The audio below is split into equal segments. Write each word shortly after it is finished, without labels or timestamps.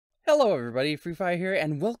Hello everybody, FreyFire here,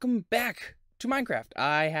 and welcome back to Minecraft.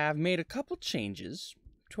 I have made a couple changes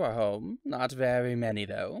to our home, not very many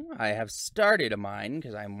though. I have started a mine,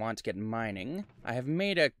 because I want to get mining. I have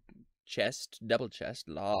made a chest, double chest,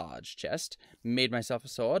 large chest, made myself a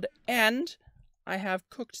sword, and I have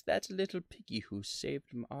cooked that little piggy who saved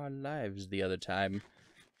our lives the other time.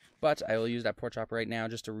 But I will use that pork chop right now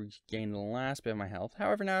just to regain the last bit of my health.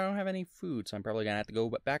 However, now I don't have any food, so I'm probably going to have to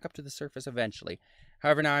go back up to the surface eventually.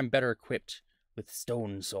 However, now I'm better equipped with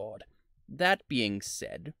stone sword. That being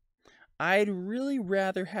said, I'd really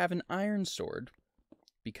rather have an iron sword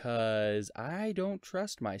because I don't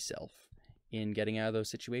trust myself in getting out of those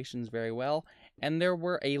situations very well. And there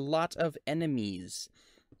were a lot of enemies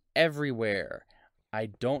everywhere. I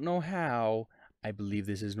don't know how. I believe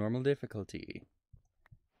this is normal difficulty.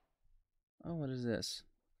 Oh, what is this?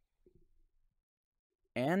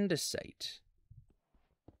 Andesite.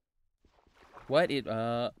 What it,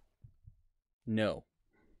 no.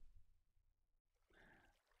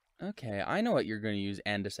 Okay, I know what you're going to use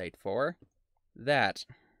andesite for. That.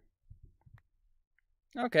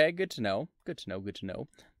 Okay, good to know. Good to know, good to know.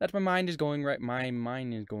 That my mind is going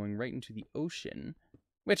right into the ocean.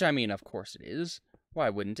 Which, I mean, of course it is. Why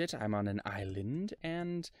wouldn't it? I'm on an island,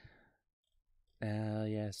 and...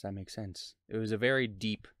 yes, that makes sense. It was a very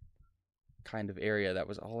deep kind of area that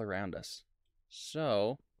was all around us.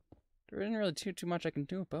 So, there isn't really too much I can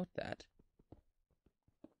do about that.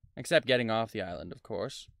 Except getting off the island, of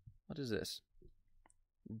course. What is this?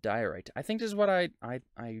 Diorite. I think this is what I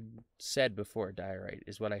said before. Diorite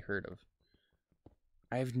is what I heard of.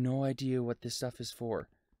 I have no idea what this stuff is for.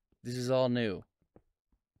 This is all new.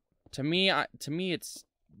 To me, it's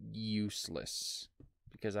useless.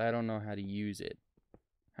 Because I don't know how to use it.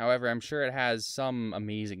 However, I'm sure it has some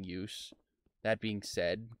amazing use. That being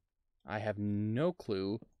said, I have no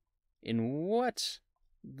clue in what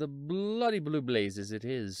the bloody blue blazes it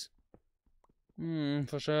is.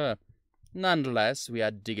 For sure. Nonetheless, we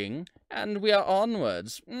are digging, and we are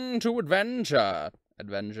onwards to adventure.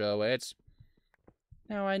 Adventure awaits.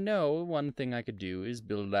 Now, I know one thing I could do is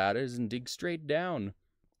build ladders and dig straight down.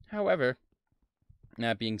 However,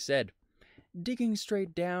 that being said, digging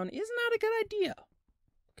straight down is not a good idea.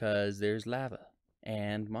 Because there's lava,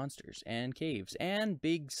 and monsters, and caves, and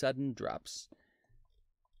big sudden drops.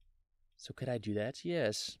 So could I do that?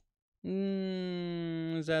 Yes.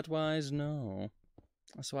 Is that wise? No.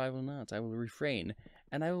 So I will not. I will refrain.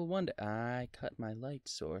 And I will wonder, I cut my light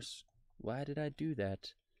source. Why did I do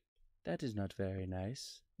that? That is not very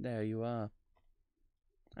nice. There you are.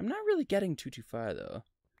 I'm not really getting too far, though.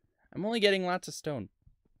 I'm only getting lots of stone.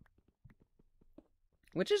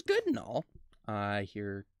 Which is good and all. I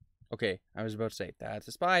hear... Okay, I was about to say, that's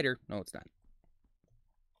a spider. No, it's not.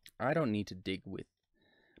 I don't need to dig with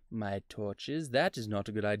my torches. That is not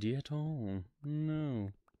a good idea at all.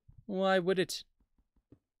 No. Why would it?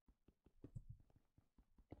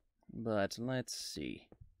 But let's see.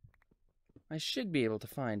 I should be able to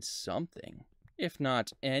find something, if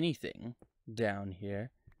not anything, down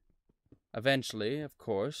here. Eventually, of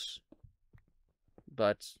course.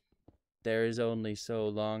 But... there is only so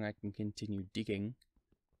long I can continue digging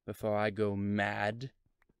before I go mad.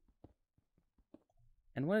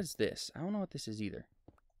 And what is this? I don't know what this is either.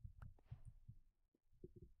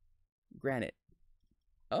 Granite.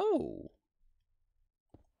 Oh!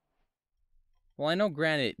 Well, I know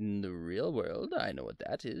granite in the real world. I know what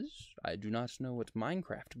that is. I do not know what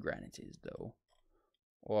Minecraft granite is, though.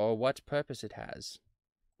 Or what purpose it has.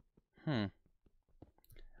 I'm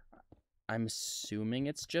assuming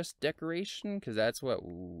it's just decoration, because that's what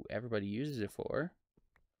everybody uses it for.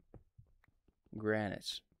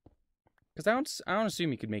 Granite. Because I don't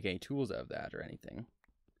assume you could make any tools out of that or anything.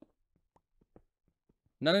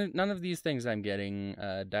 None of these things I'm getting,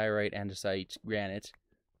 diorite, andesite, granite,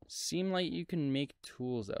 seem like you can make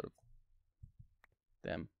tools out of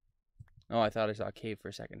them. Oh, I thought I saw a cave for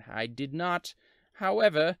a second. I did not.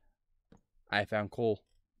 However, I found coal.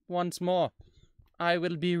 Once more. I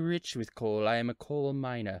will be rich with coal. I am a coal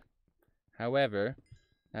miner. However,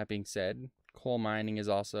 that being said, coal mining is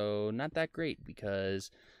also not that great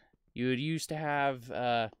because you would used to have,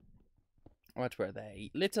 what were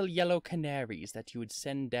they? Little yellow canaries that you would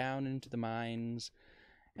send down into the mines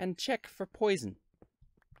and check for poison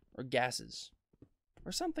or gases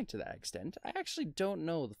or something to that extent. I actually don't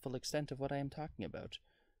know the full extent of what I am talking about.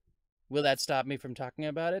 Will that stop me from talking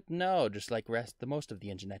about it? No, just like the most of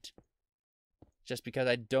the internet. Just because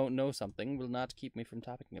I don't know something will not keep me from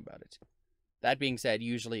talking about it. That being said,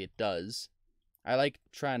 usually it does. I like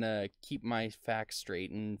trying to keep my facts straight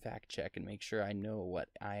and fact check and make sure I know what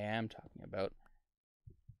I am talking about.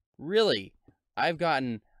 Really, I've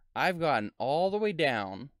gotten I've gotten all the way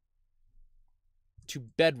down to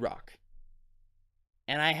bedrock,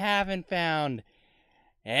 and I haven't found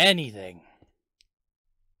anything.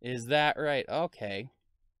 Is that right? Okay.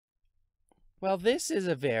 Well, this is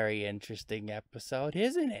a very interesting episode,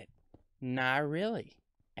 isn't it? Not really.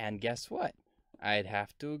 And guess what? I'd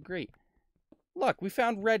have to agree. Look, we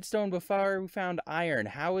found redstone before we found iron.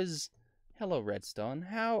 How is... Hello, redstone.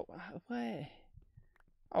 How... What?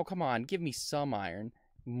 Oh, come on. Give me some iron.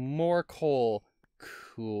 More coal.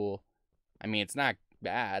 Cool. I mean, it's not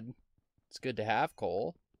bad. It's good to have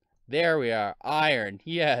coal. There we are. Iron.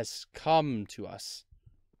 Yes. Come to us.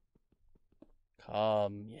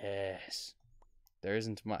 Come. Yes. There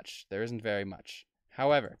isn't much. There isn't very much.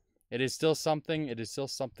 However, it is still something. It is still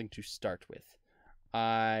something to start with.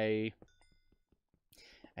 I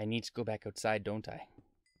need to go back outside, don't I?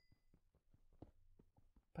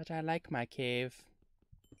 But I like my cave.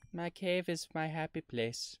 My cave is my happy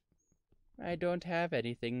place. I don't have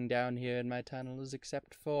anything down here in my tunnels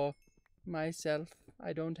except for myself.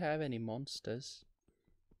 I don't have any monsters.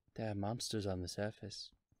 There are monsters on the surface.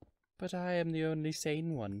 But I am the only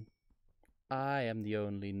sane one. I am the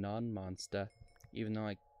only non-monster, even though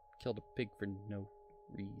I killed a pig for no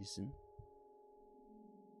reason.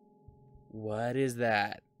 What is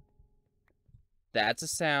that? That's a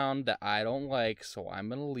sound that I don't like, so I'm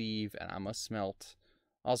gonna leave and I'm gonna smelt.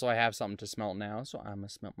 Also, I have something to smelt now, so I'm gonna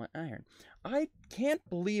smelt my iron. I can't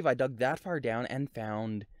believe I dug that far down and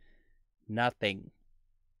found nothing.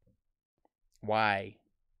 Why?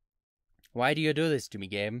 Why do you do this to me,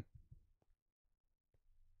 game?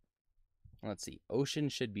 Let's see. Ocean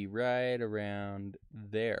should be right around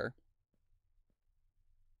there.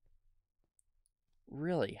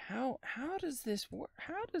 Really? How does this work?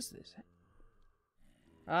 How does this...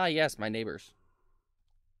 Ah, yes, my neighbors.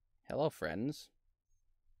 Hello, friends.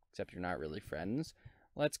 Except you're not really friends.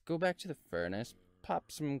 Let's go back to the furnace. Pop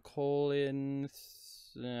some coal in.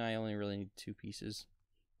 I only really need 2 pieces.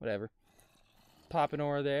 Whatever. Pop an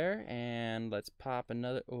ore there, and let's pop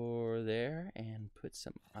another ore there, and put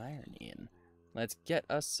some iron in. Let's get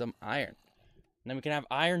us some iron. And then we can have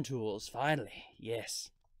iron tools, finally.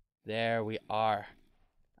 Yes. There we are.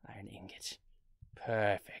 Iron ingot.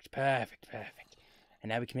 Perfect, perfect, perfect. And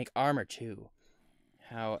now we can make armor, too.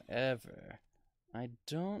 However, I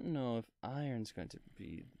don't know if iron's going to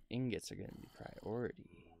be... Ingots are going to be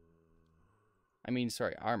priority. I mean,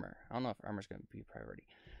 sorry, armor. I don't know if armor's going to be priority.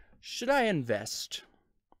 Should I invest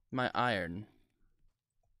my iron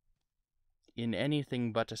in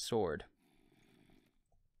anything but a sword?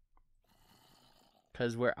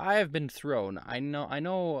 Because where I have been thrown, I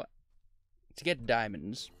know to get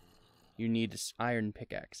diamonds, you need an iron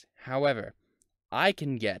pickaxe. However, I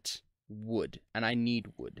can get wood, and I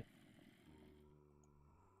need wood.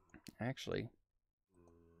 Actually,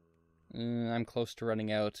 I'm close to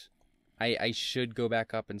running out. I should go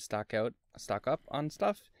back up and stock up on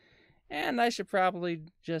stuff. And I should probably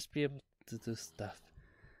just be able to do stuff.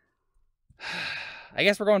 I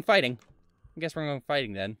guess we're going fighting.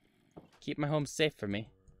 Then. Keep my home safe for me.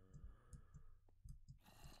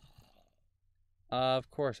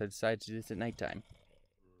 Of course, I decided to do this at nighttime.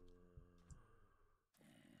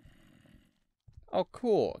 Oh,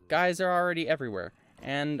 cool. Guys are already everywhere.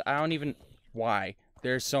 And I don't even... Why?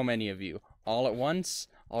 There's so many of you. All at once?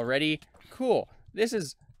 Already? Cool. This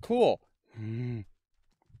is cool.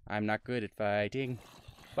 I'm not good at fighting.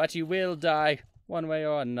 But you will die one way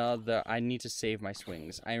or another. I need to save my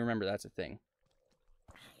swings. I remember that's a thing.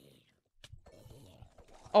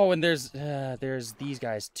 Oh, and there's these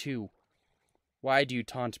guys too. Why do you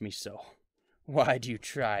taunt me so? Why do you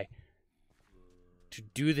try to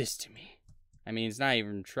do this to me? I mean, it's not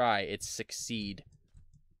even try, it's succeed.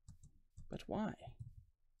 But why?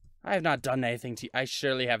 I have not done anything to you. I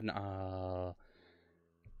surely have not.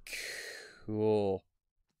 Cool.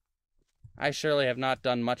 I surely have not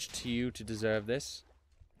done much to you to deserve this.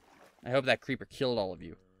 I hope that creeper killed all of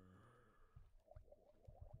you.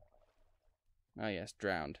 Oh yes,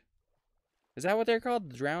 drowned. Is that what they're called?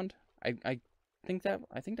 The drowned? I think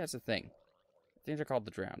that's a thing. I think they're called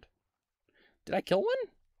the drowned. Did I kill one?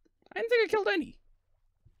 I didn't think I killed any.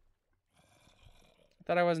 I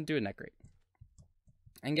thought I wasn't doing that great.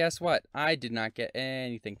 And guess what? I did not get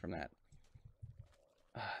anything from that.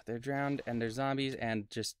 They're drowned and they're zombies and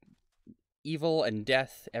just evil and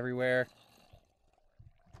death everywhere.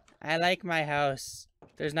 I like my house.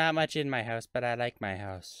 There's not much in my house, but I like my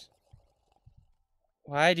house.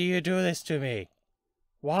 Why do you do this to me?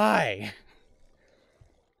 Why?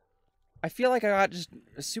 I feel like I got just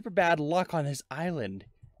super bad luck on this island.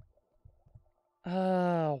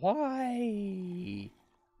 Why?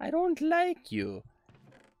 I don't like you.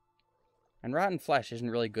 And rotten flesh isn't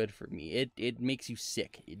really good for me. It makes you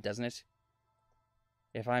sick, doesn't it?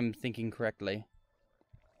 If I'm thinking correctly.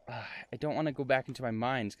 I don't want to go back into my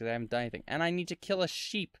mines because I haven't done anything. And I need to kill a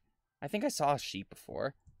sheep. I think I saw a sheep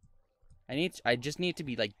before. I just need it to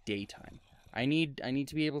be like daytime. I need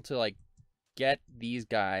to be able to like get these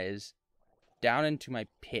guys down into my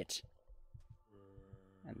pit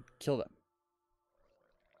and kill them.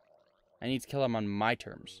 I need to kill them on my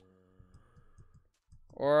terms.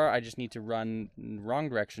 Or I just need to run in the wrong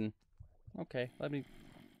direction. Okay, let me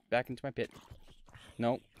back into my pit.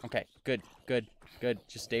 No. Okay, good, good, good.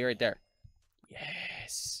 Just stay right there.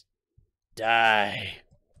 Yes. Die.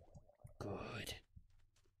 Good.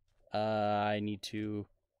 I need to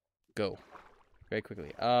go very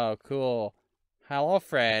quickly. Oh, cool. Hello,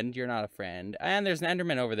 friend. You're not a friend. And there's an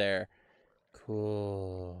Enderman over there.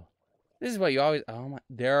 Cool. This is what you always... Oh, my...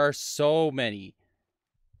 There are so many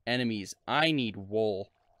enemies. I need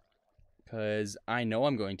wool. Because I know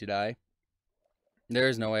I'm going to die. There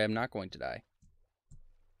is no way I'm not going to die.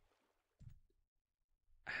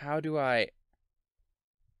 How do I...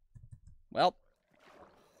 Well...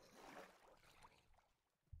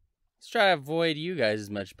 Let's try to avoid you guys as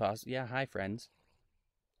much as possible. Yeah, hi, friends.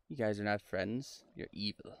 You guys are not friends. You're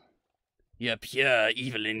evil. You're pure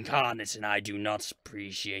evil incarnate, and I do not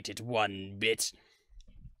appreciate it one bit.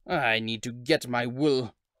 I need to get my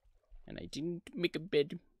wool. And I didn't make a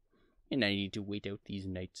bed. And I need to wait out these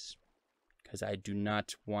nights. Because I do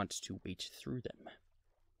not want to wait through them.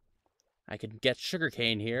 I can get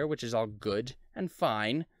sugarcane here, which is all good and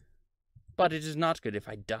fine. But it is not good if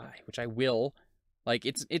I die, which I will. Like,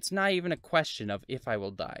 it's not even a question of if I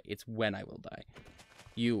will die. It's when I will die.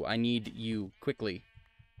 You, I need you, quickly.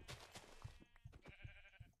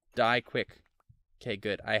 Die quick. Okay,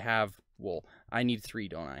 good. I have wool. I need 3,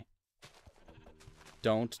 don't I?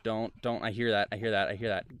 Don't. I hear that.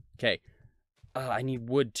 Okay. I need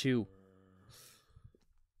wood, too.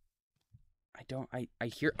 I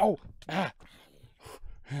hear... Oh! Ah!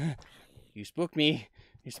 You spooked me.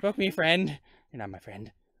 You spooked me, friend. You're not my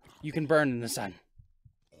friend. You can burn in the sun.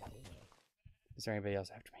 Is there anybody else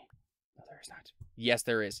after me? No, there is not. Yes,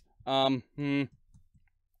 there is. Okay.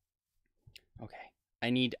 I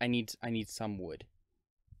need some wood.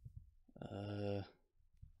 Because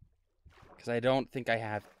I don't think I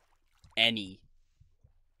have any.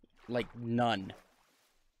 Like, none.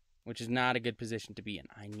 Which is not a good position to be in.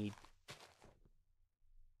 I need...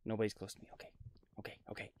 Nobody's close to me. Okay.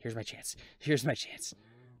 Here's my chance.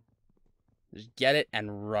 Just get it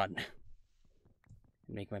and run.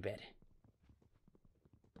 And make my bed.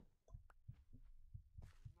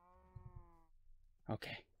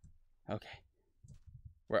 Okay.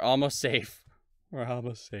 We're almost safe. Why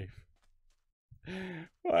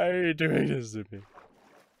are you doing this to me?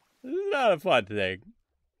 This is not a fun thing.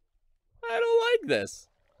 I don't like this.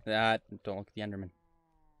 Don't look at the Enderman.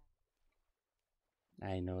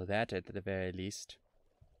 I know that at the very least.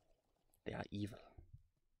 They are evil.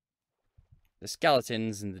 The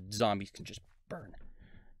skeletons and the zombies can just burn.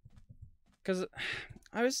 Because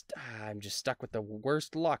I'm just stuck with the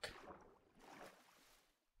worst luck.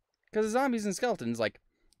 Because the zombies and skeletons, like,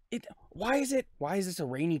 why is this a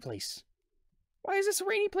rainy place?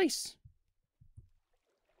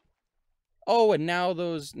 Oh, and now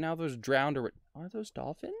those drowned are those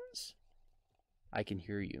dolphins? I can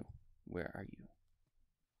hear you. Where are you?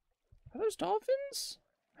 Are those dolphins?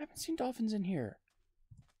 I haven't seen dolphins in here.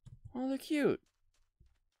 Oh, they're cute.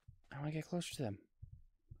 I want to get closer to them.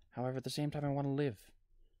 However, at the same time, I want to live.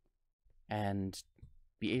 And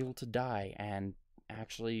be able to die and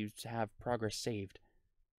actually have progress saved.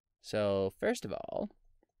 So, first of all,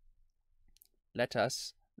 let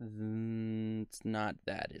us... It's not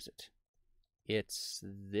that, is it? It's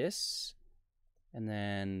this. And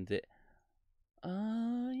then the...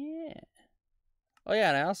 yeah. Oh, yeah,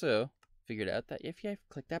 and I also figured out that if you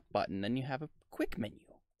click that button, then you have a quick menu.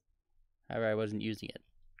 However, I wasn't using it,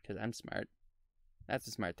 because I'm smart. That's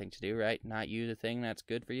a smart thing to do, right? Not use a thing that's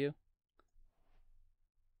good for you.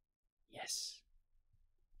 Yes.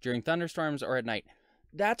 During thunderstorms or at night.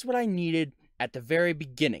 That's what I needed at the very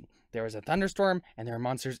beginning. There was a thunderstorm, and there are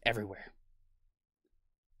monsters everywhere.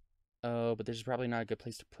 Oh, but this is probably not a good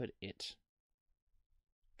place to put it.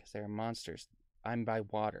 Because there are monsters. I'm by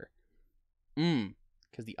water.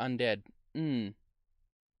 Because the undead. I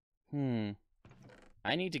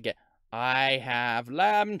need to get... I have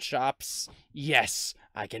lamb chops. Yes,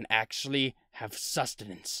 I can actually have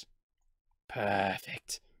sustenance.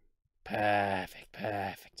 Perfect. I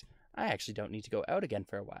actually don't need to go out again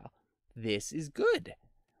for a while. This is good.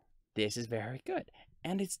 This is very good.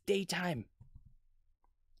 And it's daytime.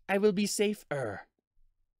 I will be safer.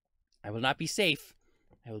 I will not be safe.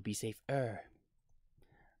 I will be safer.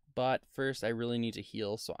 But first, I really need to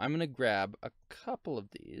heal, so I'm going to grab a couple of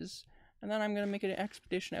these, and then I'm going to make an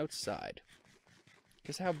expedition outside.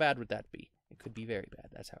 Because how bad would that be? It could be very bad.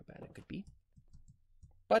 That's how bad it could be.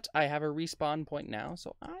 But I have a respawn point now,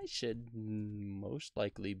 so I should most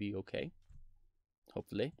likely be okay.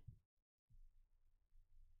 Hopefully.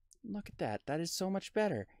 Look at that. That is so much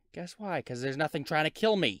better. Guess why? Because there's nothing trying to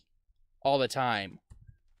kill me all the time.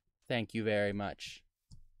 Thank you very much.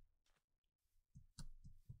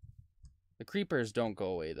 The creepers don't go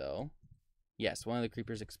away, though. Yes, one of the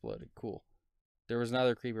creepers exploded. Cool. There was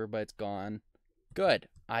another creeper, but it's gone. Good.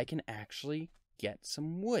 I can actually get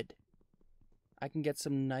some wood. I can get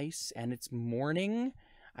some nice, and it's morning.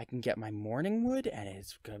 I can get my morning wood, and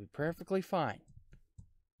it's going to be perfectly fine.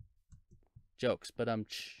 Jokes, but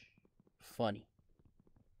funny.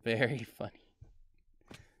 Very funny.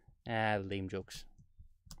 Lame jokes.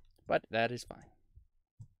 But that is fine.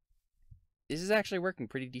 This is actually working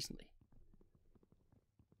pretty decently.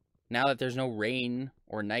 Now that there's no rain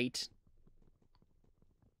or night.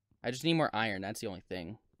 I just need more iron, that's the only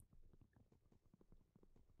thing.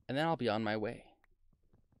 And then I'll be on my way.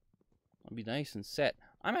 I'll be nice and set.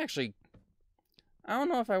 I don't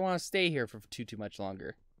know if I want to stay here for too much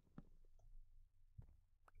longer.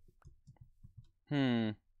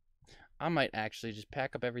 I might actually just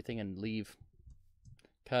pack up everything and leave.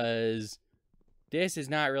 Because this is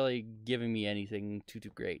not really giving me anything too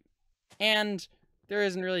great. And there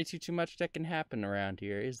isn't really too much that can happen around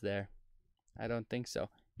here, is there? I don't think so.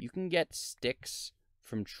 You can get sticks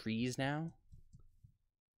from trees now.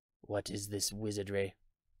 What is this wizardry?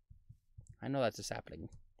 I know that's a sapling.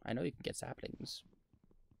 I know you can get saplings.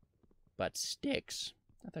 But sticks?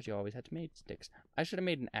 I thought you always had to make sticks. I should have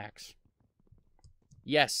made an axe.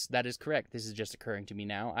 Yes, that is correct. This is just occurring to me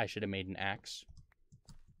now. I should have made an axe.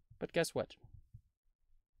 But guess what?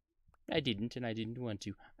 I didn't, and I didn't want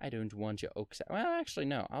to. I don't want your oak. Well, actually,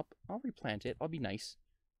 no. I'll replant it. I'll be nice.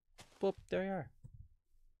 Boop, there you are.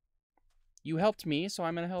 You helped me, so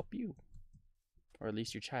I'm going to help you. Or at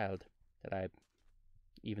least your child.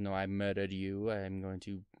 Even though I murdered you, I'm going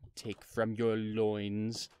to take from your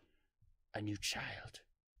loins a new child.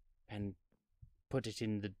 And put it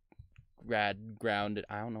in the ground.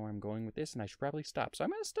 I don't know where I'm going with this, and I should probably stop. So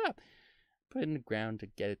I'm going to stop. Put it in the ground to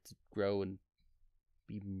get it to grow and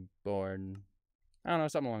be born. I don't know,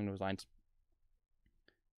 something along those lines.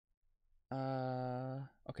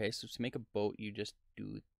 Okay, so to make a boat, you just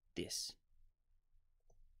do this.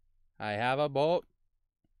 I have a boat.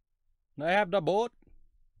 I have the boat.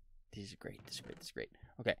 This is great. This is great. This is great.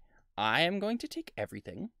 Okay, I am going to take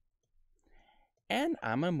everything, and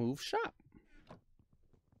I'm going to move shop.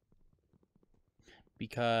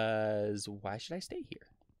 Because why should I stay here?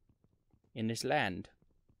 In this land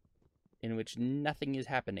in which nothing is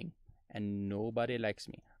happening and nobody likes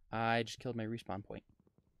me. I just killed my respawn point.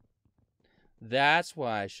 That's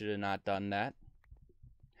why I should have not done that.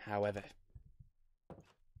 However,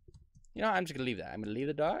 you know, I'm just going to leave that. I'm going to leave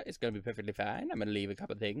the door. It's going to be perfectly fine. I'm going to leave a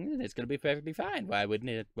couple things, and it's going to be perfectly fine. Why wouldn't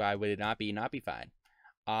it? Why would it not be fine?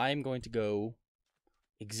 I'm going to go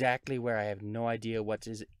exactly where I have no idea what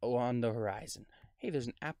is on the horizon. Hey, there's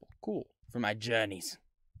an apple. Cool. For my journeys.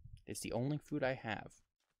 It's the only food I have.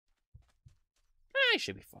 I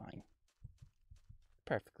should be fine.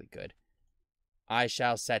 Perfectly good. I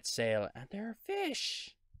shall set sail. And there are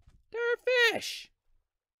fish. There are fish.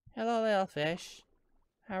 Hello, little fish.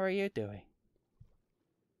 How are you doing?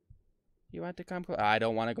 You want to come close? I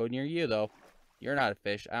don't want to go near you, though. You're not a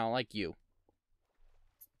fish. I don't like you.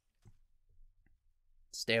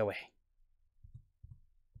 Stay away.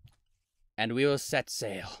 And we will set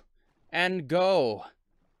sail. And go.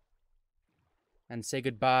 And say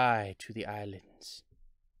goodbye to the islands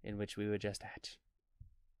in which we were just at.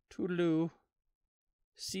 Toodaloo.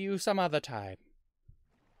 See you some other time.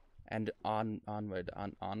 And onward.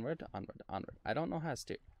 I don't know how to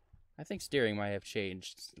steer. I think steering might have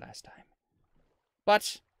changed last time.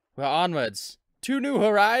 But we're onwards to new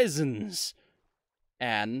horizons.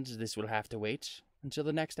 And this will have to wait until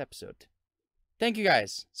the next episode. Thank you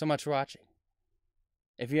guys so much for watching.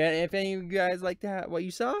 If any of you guys liked what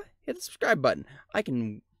you saw, hit the subscribe button. I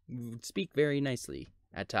can speak very nicely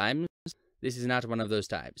at times. This is not one of those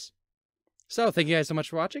times. So, thank you guys so much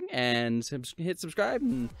for watching, and hit subscribe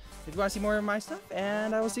and if you want to see more of my stuff,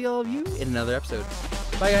 and I will see all of you in another episode.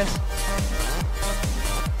 Bye, guys.